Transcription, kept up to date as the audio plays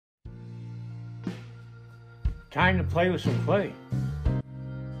Time to play with some clay.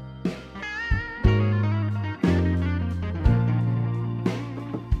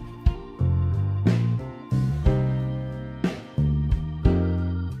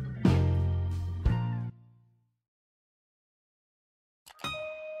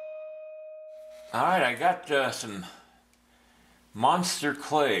 Alright, I got some monster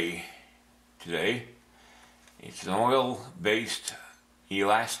clay today. It's an oil-based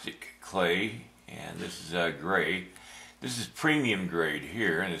elastic clay, and this is gray. This is premium grade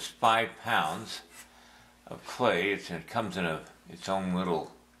here, and it's 5 pounds of clay. It comes in its own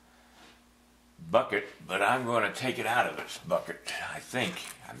little bucket, but I'm going to take it out of its bucket. I think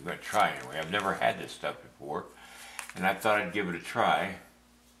I'm going to try anyway. I've never had this stuff before, and I thought I'd give it a try.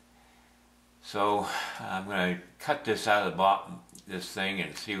 So I'm going to cut this out of the bottom, this thing,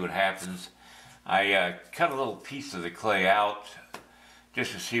 and see what happens. I cut a little piece of the clay out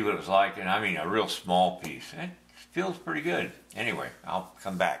just to see what it was like, and I mean a real small piece. It feels pretty good. Anyway, I'll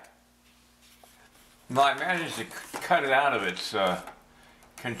come back. Well, I managed to cut it out of its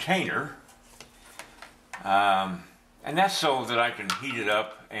container, and that's so that I can heat it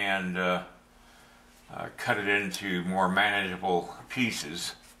up and cut it into more manageable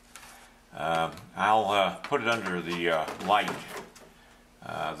pieces. I'll put it under the light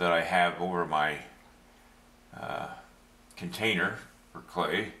that I have over my container for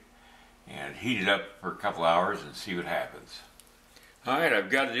clay and heat it up for a couple hours and see what happens. Alright, I've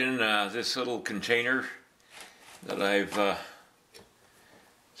got it in this little container that I've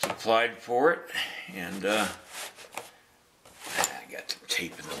supplied for it, and I got some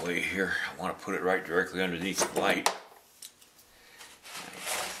tape in the way here. I want to put it right directly underneath the light.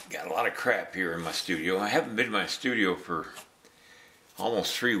 Got a lot of crap here in my studio. I haven't been in my studio for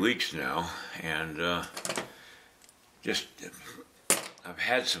almost 3 weeks now, and I've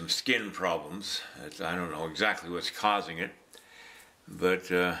had some skin problems. I don't know exactly what's causing it, but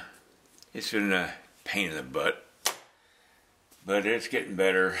it's been a pain in the butt. But it's getting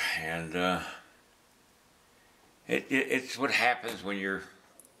better, and it's what happens when you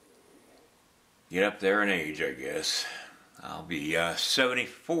get up there in age, I guess. I'll be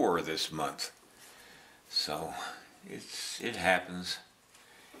 74 this month, so it happens.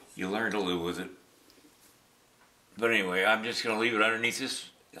 You learn to live with it. But anyway, I'm just going to leave it underneath this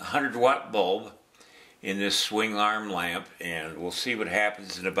 100-watt bulb in this swing arm lamp, and we'll see what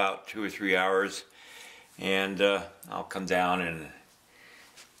happens in about 2 or 3 hours. And I'll come down and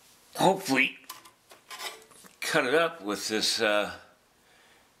hopefully cut it up with this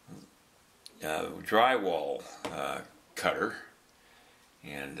drywall cutter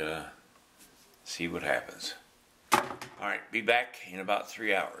and see what happens. Alright, be back in about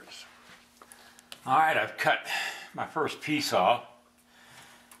 3 hours. Alright, I've cut my first piece off.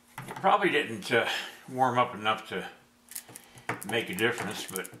 It probably didn't warm up enough to make a difference,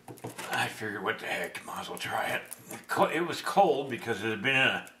 but I figured, what the heck, might as well try it. It was cold because it had been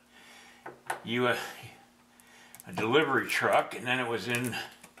in a delivery truck, and then it was in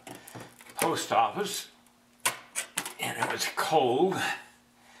the post office, and it was cold,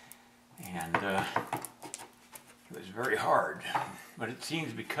 and it was very hard, but it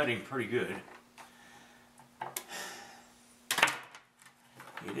seems to be cutting pretty good.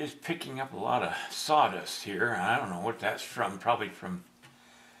 It is picking up a lot of sawdust here. I don't know what that's from, probably from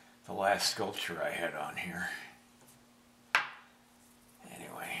the last sculpture I had on here.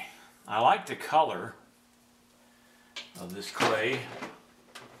 Anyway, I like the color of this clay,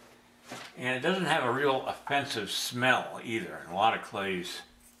 and it doesn't have a real offensive smell either, and a lot of clays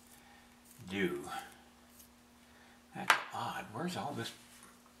do. That's odd. Where's all this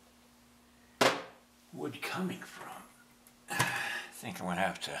wood coming from? I think I'm going to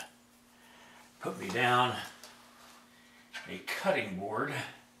have to put me down a cutting board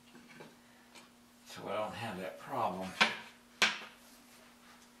so I don't have that problem.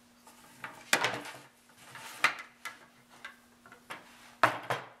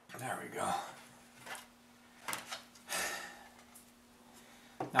 There we go.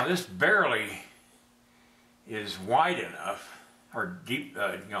 Now this barely is wide enough, or deep,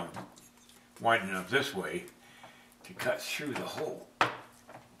 wide enough this way to cut through the whole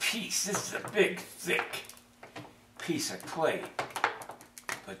piece. This is a big, thick piece of clay.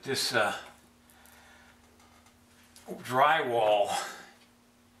 But this drywall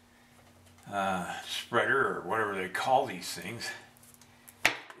spreader, or whatever they call these things,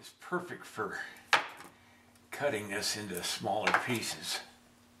 is perfect for cutting this into smaller pieces.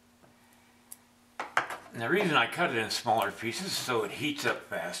 And the reason I cut it in smaller pieces is so it heats up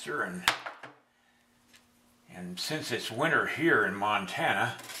faster, and since it's winter here in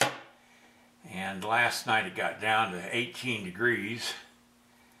Montana, And last night it got down to 18 degrees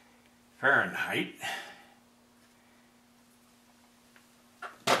Fahrenheit.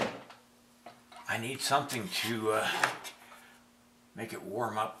 I need something to make it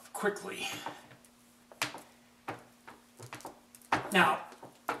warm up quickly. Now,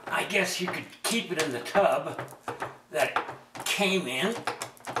 I guess you could keep it in the tub that it came in,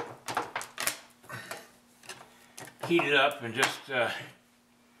 heat it up and just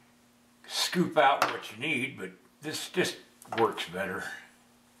scoop out what you need, but this just works better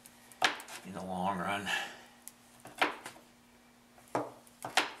in the long run.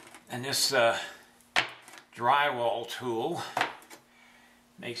 And this drywall tool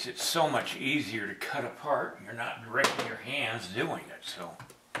makes it so much easier to cut apart. You're not wrecking your hands doing it. So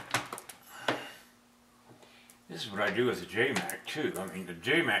this is what I do with the J-Mac too. I mean, the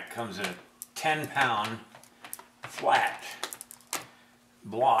J-Mac comes in a 10-pound flat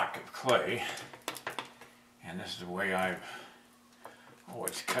block of clay, and this is the way I've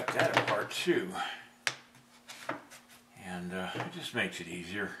always cut that apart too. And it just makes it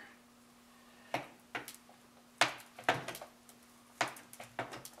easier.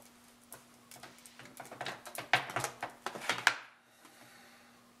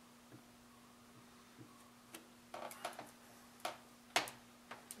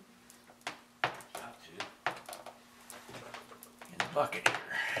 Bucket here.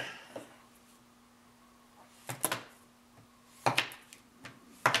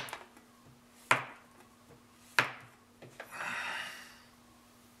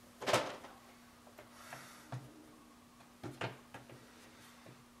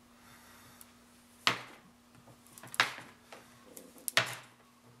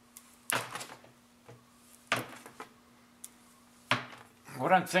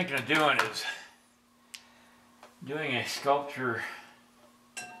 What I'm thinking of doing is doing a sculpture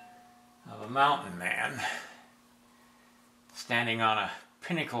of a mountain man standing on a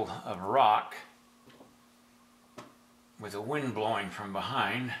pinnacle of rock with a wind blowing from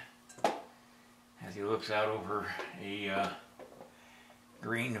behind as he looks out over a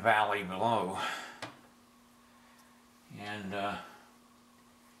green valley below. And I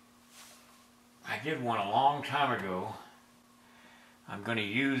did one a long time ago. I'm going to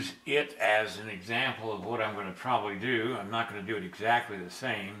use it as an example of what I'm going to probably do. I'm not going to do it exactly the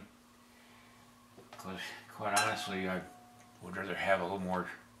same, because quite honestly I would rather have a little more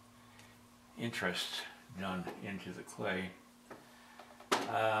interest done into the clay.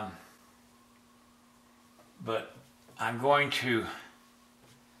 But I'm going to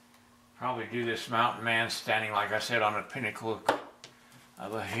probably do this mountain man standing, like I said, on a pinnacle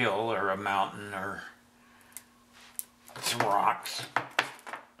of a hill or a mountain or some rocks.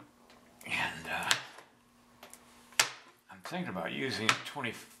 And I'm thinking about using a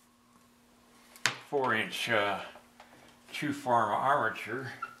 24-inch true form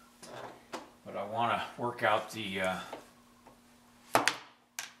armature, but I want to work out the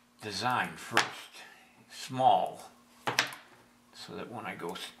design first, small, so that when I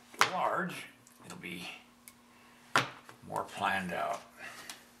go large, it'll be more planned out.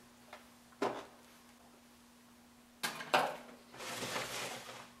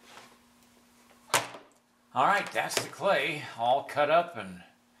 All right, that's the clay all cut up and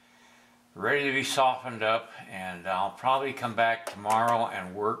ready to be softened up, and I'll probably come back tomorrow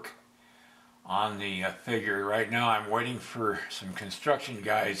and work on the figure. Right now I'm waiting for some construction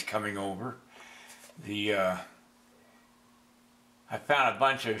guys coming over. I found a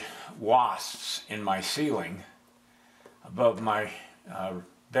bunch of wasps in my ceiling above my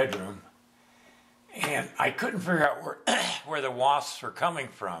bedroom, and I couldn't figure out where the wasps were coming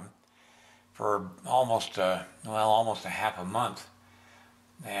from for almost a half a month.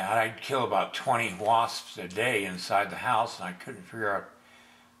 And I'd kill about 20 wasps a day inside the house, and I couldn't figure out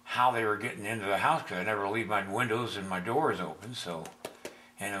how they were getting into the house because I never leave my windows and my doors open. So,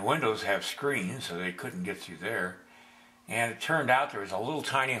 and the windows have screens, so they couldn't get through there. And it turned out there was a little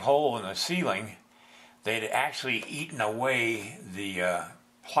tiny hole in the ceiling. They'd actually eaten away the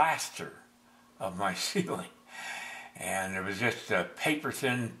plaster of my ceiling. And there was just a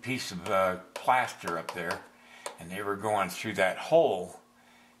paper-thin piece of plaster up there, and they were going through that hole.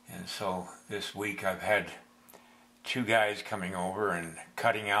 And so this week I've had 2 guys coming over and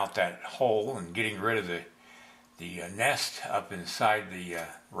cutting out that hole and getting rid of the nest up inside the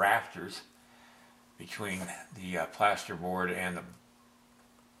rafters between the plasterboard and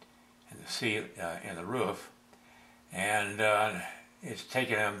the roof. And it's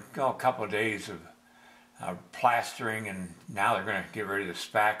taken them a couple of days of plastering, and now they're going to get ready to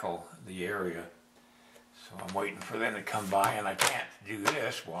spackle the area. So I'm waiting for them to come by, and I can't do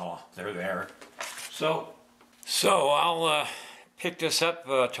this while they're there. So I'll pick this up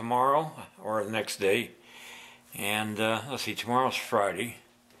tomorrow or the next day. And let's see, tomorrow's Friday.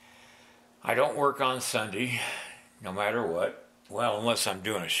 I don't work on Sunday, no matter what. Well, unless I'm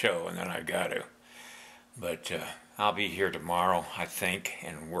doing a show, and then I got to. But I'll be here tomorrow, I think,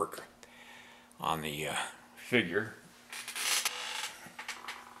 and work on the figure.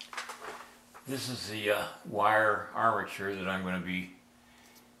 This is the wire armature that I'm going to be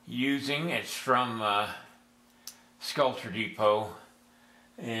using. It's from Sculpture Depot,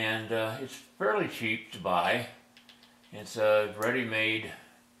 and it's fairly cheap to buy. It's a ready-made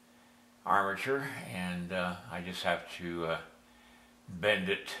armature, and I just have to bend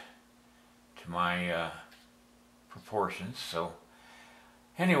it to my proportions. So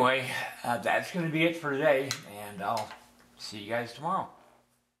anyway, that's going to be it for today, and I'll see you guys tomorrow.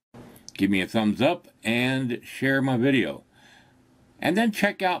 Give me a thumbs up and share my video, and then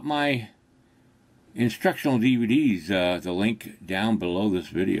check out my instructional DVDs, the link down below this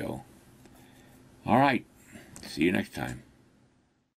video. Alright, see you next time.